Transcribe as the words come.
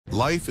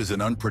Life is an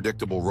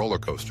unpredictable roller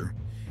coaster,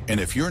 and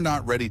if you're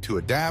not ready to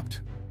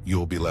adapt,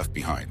 you'll be left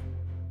behind.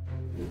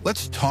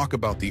 Let's talk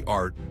about the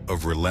art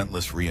of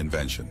relentless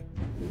reinvention.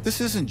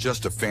 This isn't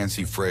just a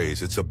fancy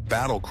phrase, it's a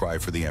battle cry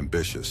for the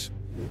ambitious.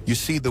 You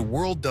see, the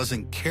world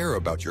doesn't care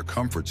about your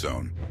comfort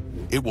zone.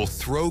 It will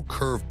throw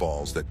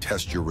curveballs that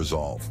test your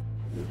resolve.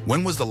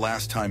 When was the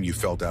last time you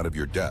felt out of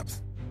your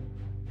depth?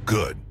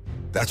 Good.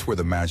 That's where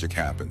the magic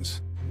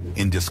happens.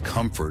 In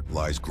discomfort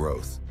lies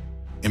growth.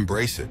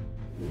 Embrace it.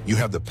 You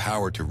have the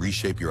power to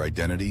reshape your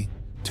identity,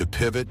 to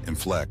pivot and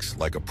flex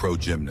like a pro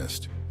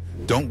gymnast.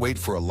 Don't wait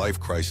for a life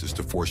crisis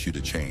to force you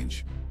to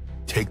change.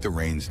 Take the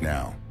reins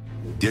now.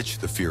 Ditch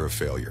the fear of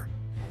failure.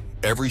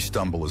 Every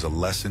stumble is a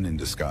lesson in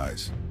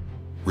disguise.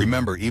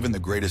 Remember, even the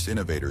greatest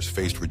innovators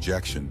faced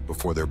rejection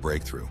before their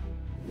breakthrough.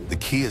 The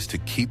key is to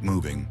keep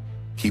moving,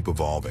 keep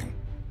evolving.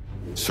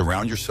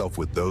 Surround yourself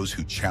with those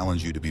who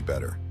challenge you to be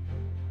better.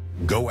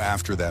 Go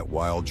after that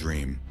wild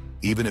dream,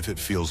 even if it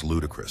feels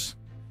ludicrous.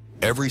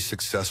 Every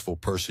successful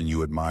person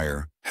you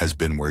admire has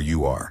been where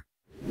you are.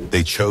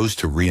 They chose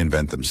to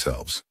reinvent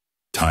themselves,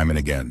 time and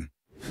again.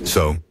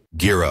 So,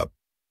 gear up.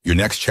 Your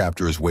next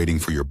chapter is waiting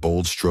for your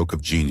bold stroke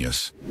of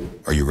genius.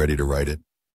 Are you ready to write it?